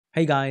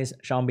Hey guys,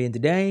 Sean B, and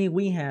today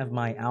we have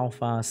my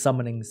alpha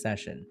summoning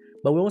session.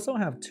 But we also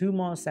have two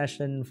more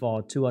sessions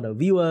for two other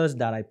viewers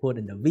that I put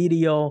in the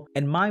video,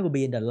 and mine will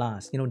be in the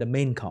last, the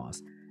main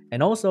course.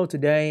 And also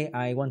today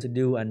I want to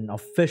do an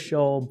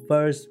official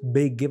first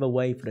big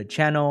giveaway for the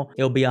channel.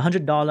 It'll be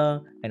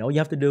 $100, and all you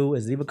have to do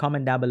is leave a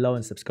comment down below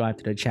and subscribe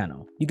to the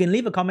channel. You can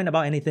leave a comment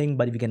about anything,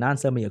 but if you can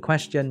answer me a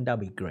question, that'll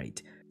be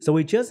great. So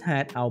we just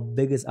had our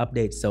biggest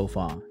update so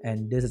far,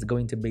 and this is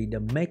going to be the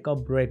make or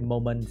break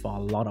moment for a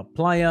lot of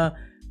players.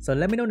 So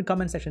let me know in the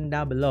comment section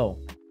down below.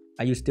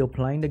 Are you still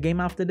playing the game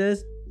after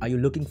this? Are you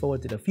looking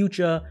forward to the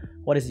future?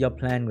 What is your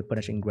plan with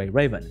Punishing Grey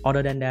Raven?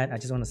 Other than that, I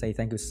just want to say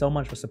thank you so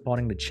much for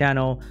supporting the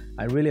channel.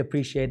 I really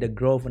appreciate the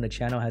growth on the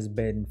channel has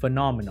been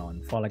phenomenal.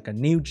 For like a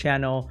new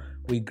channel,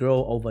 we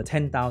grow over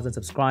 10,000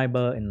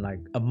 subscribers in like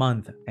a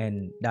month,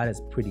 and that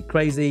is pretty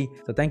crazy.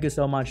 So thank you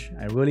so much.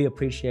 I really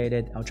appreciate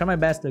it. I'll try my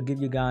best to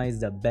give you guys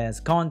the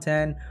best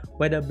content,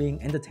 whether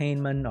being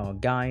entertainment or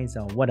guides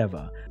or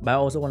whatever. But I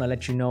also want to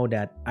let you know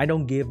that I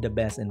don't give the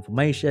best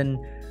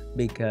information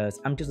because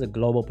I'm just a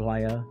global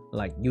player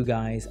like you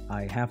guys.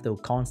 I have to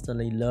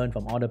constantly learn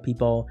from other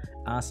people,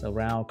 ask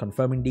around,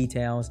 confirming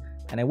details,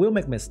 and I will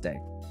make mistakes,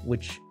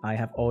 which I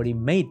have already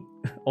made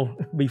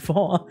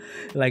before.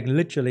 Like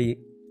literally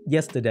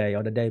yesterday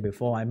or the day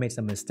before, I made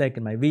some mistake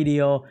in my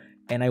video,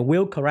 and I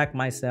will correct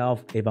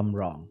myself if I'm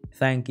wrong.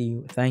 Thank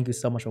you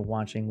so much for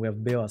watching. We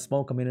have built a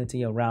small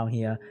community around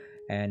here,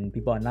 and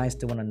people are nice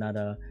to one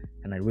another,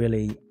 and I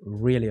really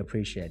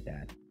appreciate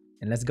that.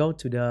 And let's go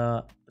to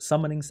the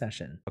summoning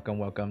session.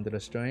 Welcome to the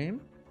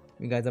stream.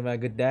 You guys have a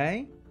good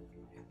day.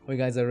 You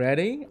guys are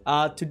ready?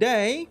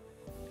 Today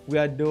we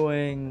are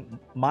doing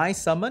my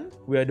summon.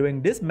 We are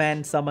doing this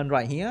man summon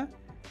right here.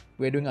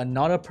 We're doing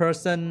another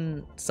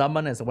person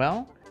summon as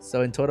well.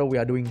 So in total we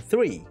are doing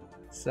 3.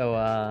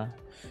 So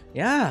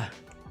yeah,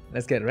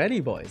 let's get ready,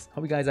 boys.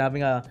 Hope you guys are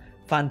having a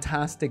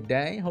fantastic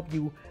day. Hope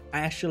you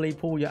actually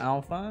pull your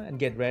alpha and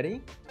get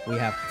ready. We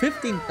have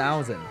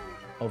 15,000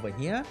 over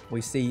here.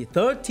 We see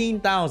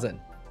 13,000.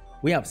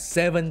 We have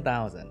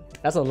 7,000.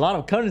 That's a lot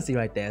of currency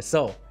right there.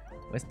 So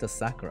where's the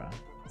Sakura?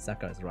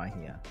 Sakura is right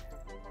here,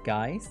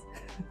 guys.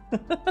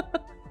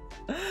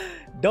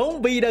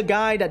 Don't be the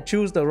guy that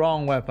choose the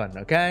wrong weapon,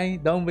 okay?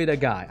 Don't be the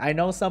guy. I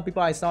know some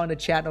people I saw in the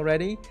chat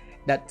already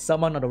that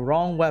someone on the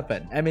wrong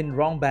weapon. I mean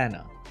wrong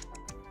banner.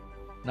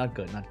 Not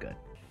good, not good.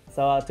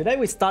 So today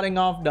we're starting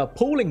off the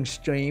pooling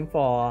stream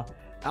for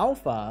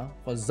Alpha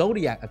for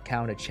Zodiac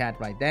account, the chat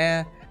right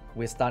there.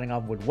 We're starting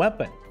off with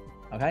weapon,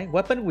 okay?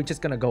 Weapon, we're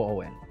just gonna go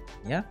all in,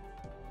 yeah?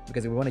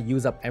 Because we want to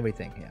use up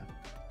everything here.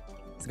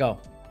 Let's go.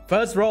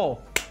 First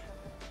roll.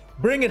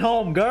 Bring it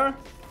home, girl.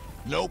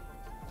 Nope.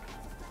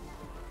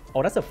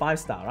 Oh, that's a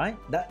 5-star, right?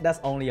 That's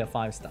only a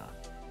 5-star.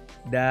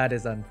 That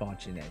is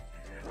unfortunate.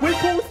 We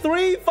pulled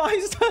 3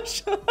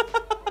 5-stars.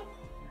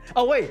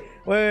 Oh, wait.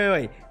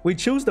 We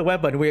choose the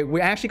weapon.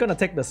 We're actually gonna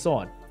take the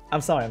sword.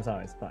 I'm sorry, it's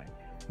fine.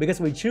 Because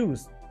we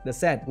choose the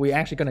set, we're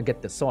actually gonna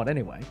get the sword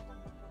anyway.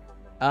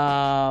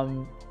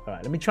 Alright,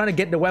 let me try to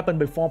get the weapon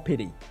before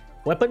pity.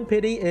 Weapon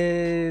pity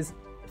is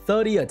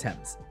 30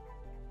 attempts.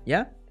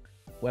 Yeah?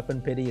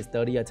 Weapon pity is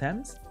 30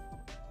 attempts.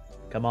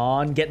 Come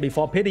on, get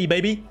before pity,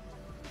 baby.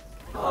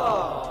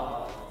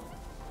 Ah,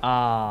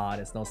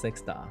 there's no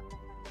 6-star.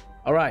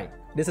 Alright,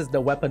 this is the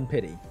weapon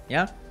pity.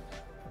 Yeah?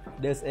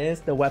 This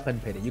is the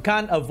weapon pity. You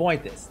can't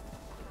avoid this.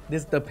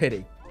 This is the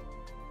pity.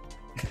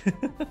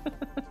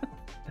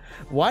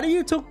 Why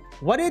did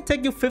it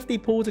take you 50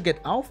 pool to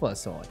get Alpha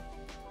sword?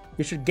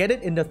 You should get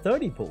it in the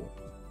 30 pool.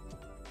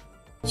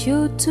 ち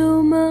ょっ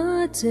と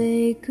待っ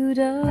てく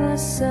だ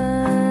さい。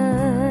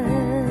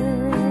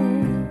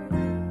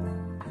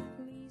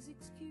Please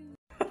excuse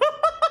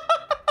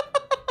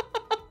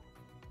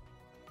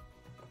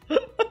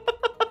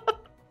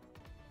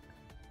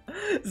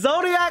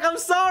Zodiac, I'm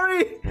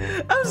sorry!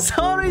 I'm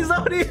sorry,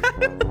 Zodiac!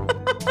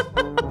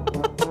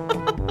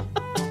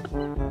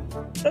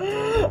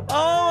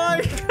 Oh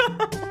my god!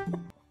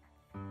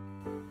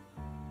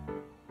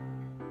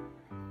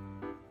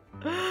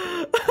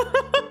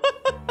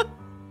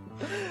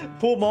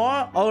 Pull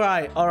more?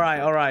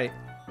 Alright.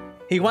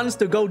 He wants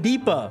to go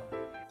deeper.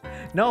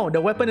 No, the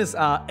weapon is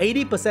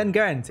 80%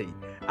 guarantee.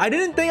 I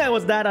didn't think I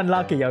was that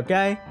unlucky,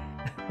 okay?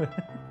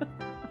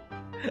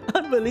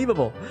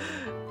 Unbelievable.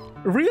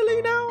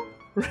 Really now?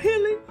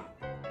 Really?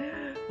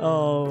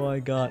 Oh my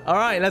god.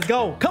 Alright, let's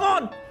go. Come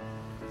on!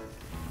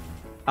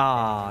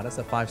 Ah, that's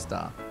a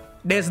 5-star.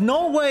 There's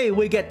no way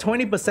we get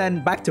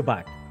 20%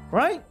 back-to-back,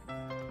 right?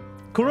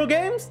 Kuro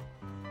Games?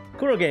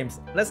 Kuro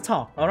Games, let's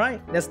talk,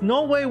 alright? There's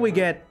no way we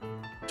get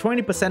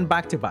 20%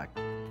 back-to-back.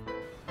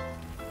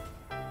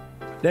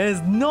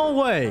 There's no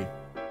way.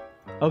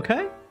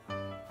 Okay?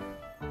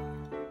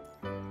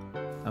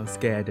 I'm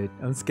scared, dude.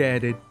 I'm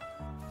scared, dude.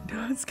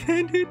 I'm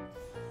scared, dude.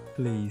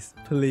 Please.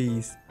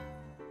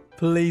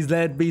 Please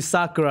let it be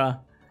Sakura.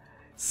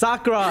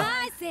 Sakura!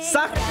 Yay!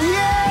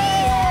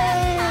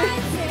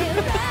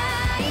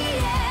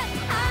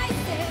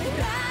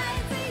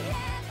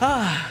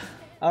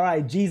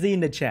 Alright, GZ in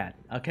the chat.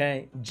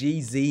 Okay?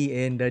 GZ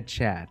in the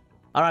chat.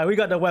 All right, we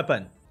got the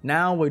weapon.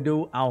 Now we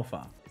do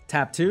alpha.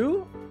 Tap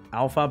 2,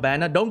 alpha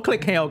banner. Don't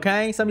click here,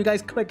 okay? Some of you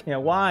guys click here.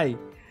 Why?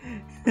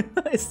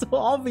 It's so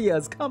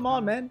obvious. Come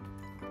on, man.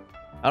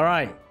 All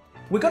right.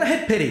 We're gonna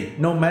hit pity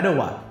no matter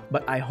what.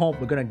 But I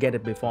hope we're gonna get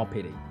it before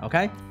pity,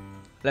 okay?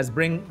 Let's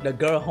bring the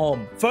girl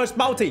home. First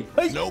bounty.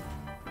 Hey. Nope.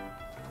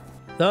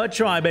 Third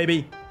try,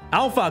 baby.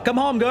 Alpha, come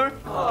home, girl.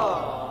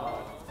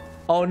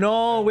 Oh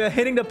no, we're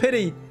hitting the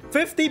pity.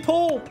 50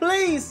 pull,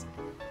 please.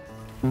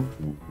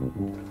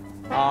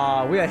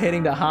 We are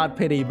hitting the hard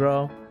pity,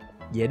 bro.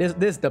 Yeah, this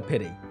is the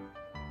pity.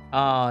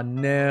 Oh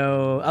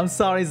no. I'm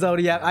sorry,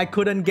 Zodiac. I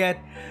couldn't get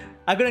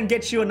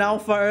you an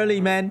alpha early,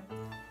 man.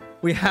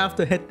 We have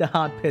to hit the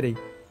hard pity.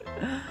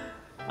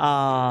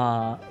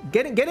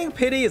 Getting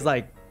pity is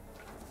like,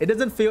 it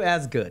doesn't feel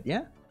as good,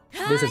 yeah?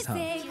 This is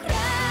hard.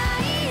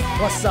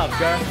 What's up,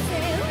 girl?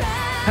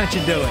 How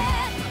you doing?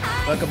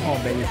 Welcome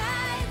home, baby.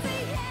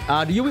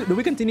 Do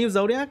we continue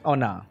Zodiac or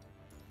nah?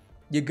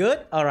 You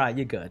good? Alright,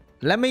 you good.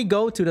 Let me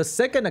go to the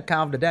second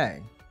account of the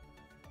day.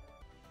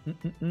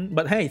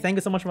 But hey, thank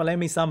you so much for letting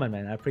me summon,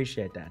 man. I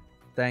appreciate that.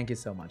 Thank you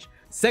so much.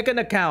 Second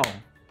account.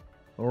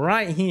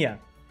 Right here.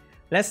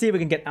 Let's see if we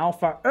can get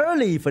alpha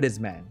early for this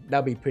man.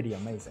 That'll be pretty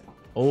amazing.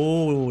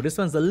 Oh, this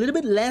one's a little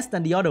bit less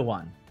than the other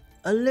one.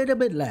 A little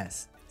bit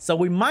less. So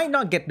we might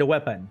not get the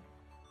weapon.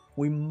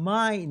 We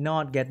might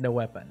not get the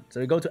weapon.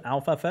 So we go to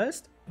alpha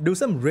first. Do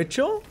some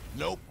ritual?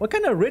 Nope. What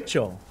kind of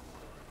ritual?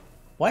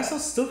 Why so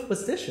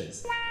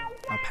superstitious?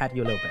 I'll pat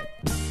you a little bit.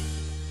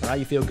 Alright,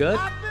 you feel good?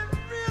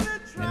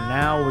 And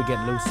now we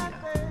get Lucia.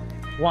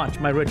 Watch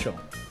my ritual.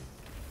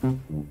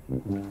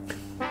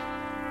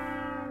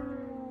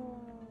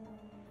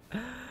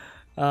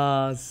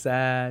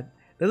 Sad.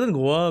 Doesn't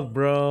work,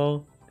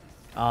 bro.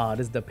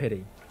 This is the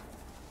pity.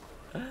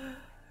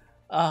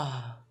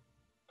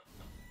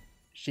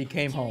 She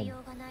came home.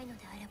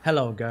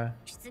 Hello, girl.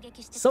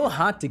 So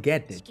hard to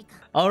get it.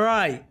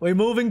 Alright, we're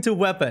moving to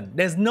weapon.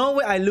 There's no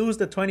way I lose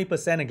the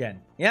 20%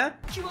 again. Yeah?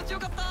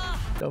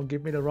 Don't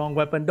give me the wrong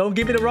weapon. Don't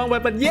give me the wrong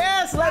weapon.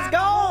 Yes, let's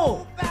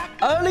go!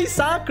 Early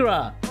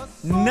Sakura.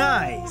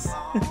 Nice.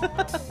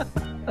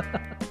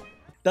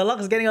 The luck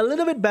is getting a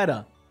little bit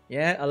better.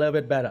 Yeah, a little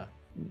bit better.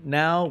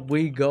 Now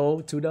we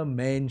go to the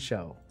main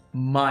show.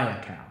 My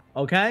account.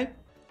 Okay?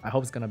 I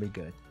hope it's gonna be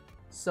good.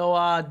 So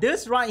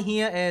this right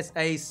here is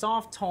a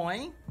soft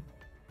toy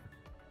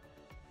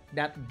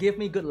that give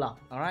me good luck.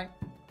 Alright?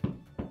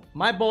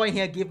 My boy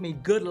here give me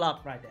good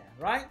luck right there.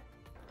 Right?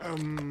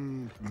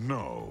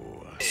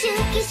 No.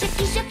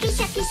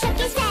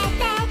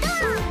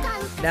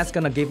 That's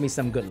gonna give me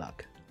some good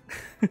luck.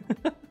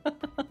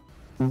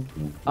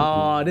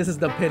 Oh, this is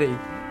the pity.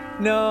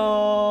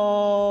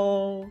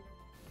 No.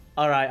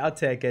 Alright, I'll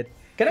take it.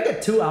 Can I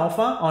get 2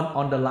 alpha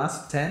on the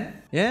last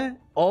 10? Yeah?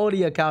 All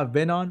the account I've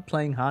been on,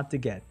 playing hard to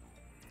get.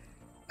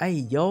 Hey,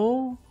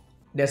 yo.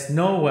 There's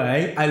no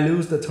way I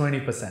lose the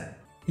 20%.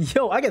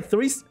 Yo, I get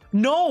 3...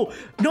 No!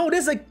 No,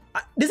 this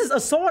is a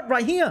sword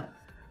right here.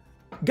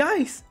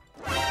 Guys,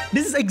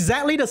 this is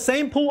exactly the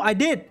same pool I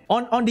did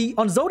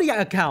on Zodiac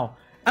account.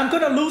 I'm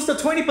gonna lose the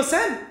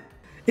 20%.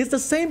 It's the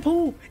same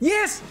pool.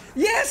 Yes!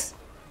 Yes!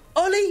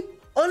 Early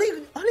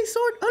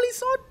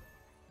sword.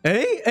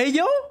 Hey,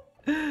 yo!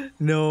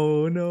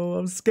 No,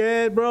 I'm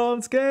scared, bro.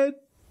 I'm scared.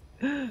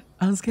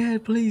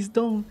 Please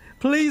don't.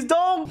 Please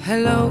don't.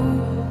 Hello,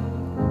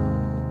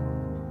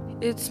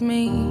 it's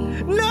me.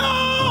 No!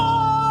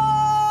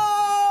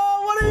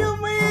 What do you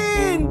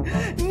mean?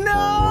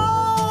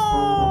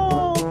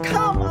 No!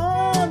 Come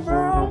on,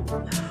 bro.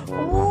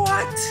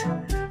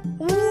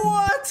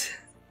 What?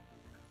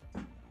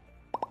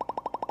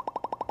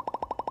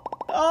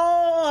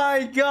 Oh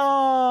my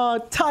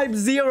god. Type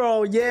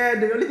 0. Yeah,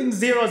 the only thing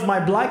 0 is my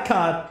black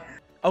card.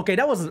 Okay,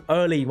 that was an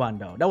early one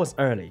though. That was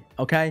early,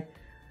 okay?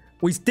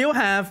 We still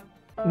have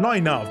not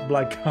enough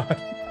black card.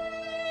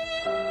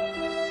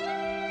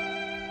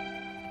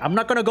 I'm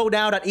not gonna go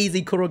down that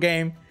easy, Kuro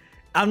game.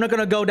 I'm not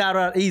gonna go down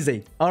that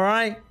easy,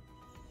 alright?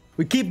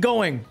 We keep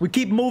going. We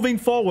keep moving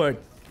forward.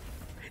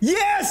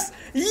 Yes!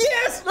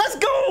 Yes! Let's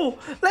go!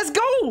 Let's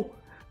go!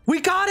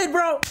 We got it,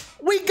 bro!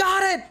 We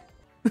got it!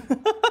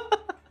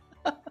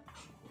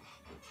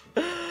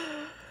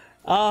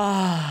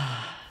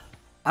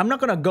 I'm not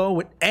gonna go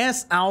with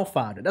S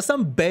alpha. That's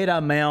some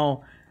beta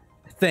male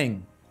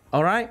thing.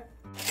 Alright?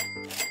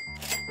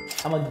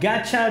 I'm a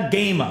gacha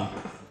gamer.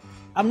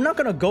 I'm not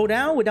gonna go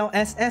down without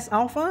SS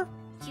alpha.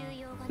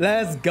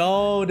 Let's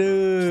go,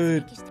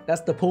 dude.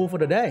 That's the pool for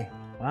the day.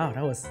 Wow,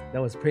 that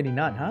was pretty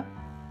nut, huh?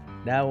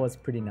 That was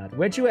pretty nut.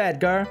 Where'd you at,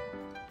 girl?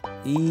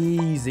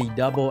 Easy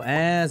double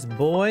S,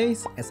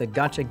 boys. As a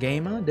gacha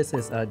gamer, this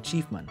is an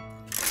achievement.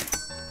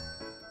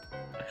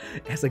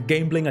 As a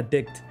gambling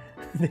addict,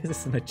 this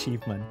is an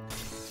achievement.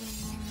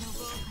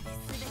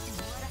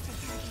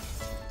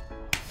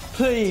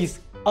 Please,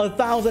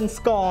 1,000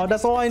 score.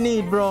 That's all I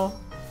need, bro.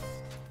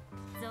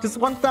 Just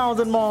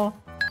 1,000 more.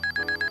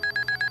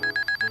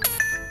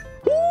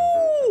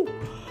 Woo!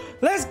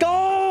 Let's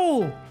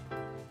go!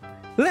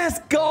 Let's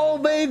go,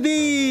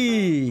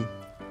 baby!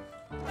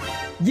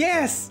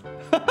 Yes!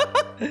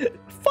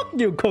 Fuck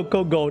You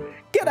Coco Goat.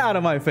 Get out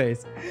of my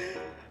face.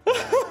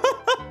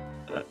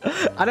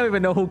 I don't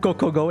even know who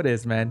Coco Goat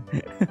is, man.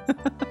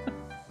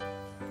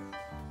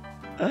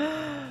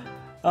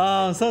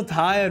 Oh, I'm so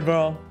tired,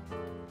 bro.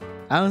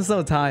 I'm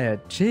so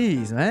tired.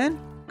 Jeez, man.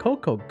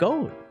 Coco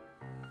Goat.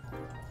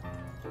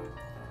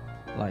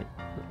 Like,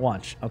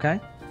 watch, okay?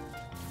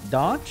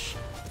 Dodge.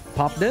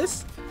 Pop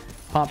this.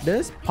 Pop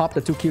this. Pop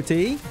the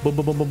 2QT. Boom,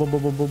 boom, boom, boom, boom,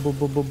 boom, boom, boom,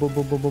 boom, boom, boom, boom,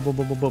 boom, boom, boom,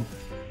 boom, boom, boom.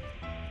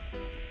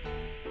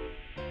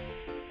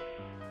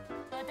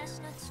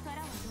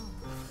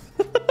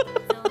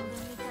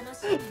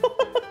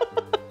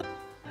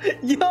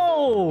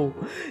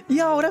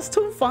 Yo, that's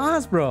too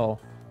fast, bro.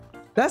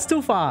 That's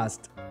too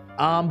fast.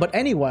 But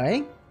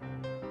anyway,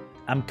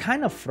 I'm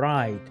kind of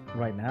fried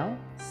right now.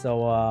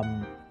 So,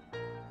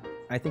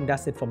 I think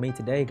that's it for me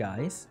today,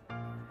 guys.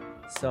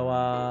 So,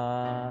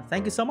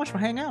 thank you so much for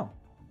hanging out.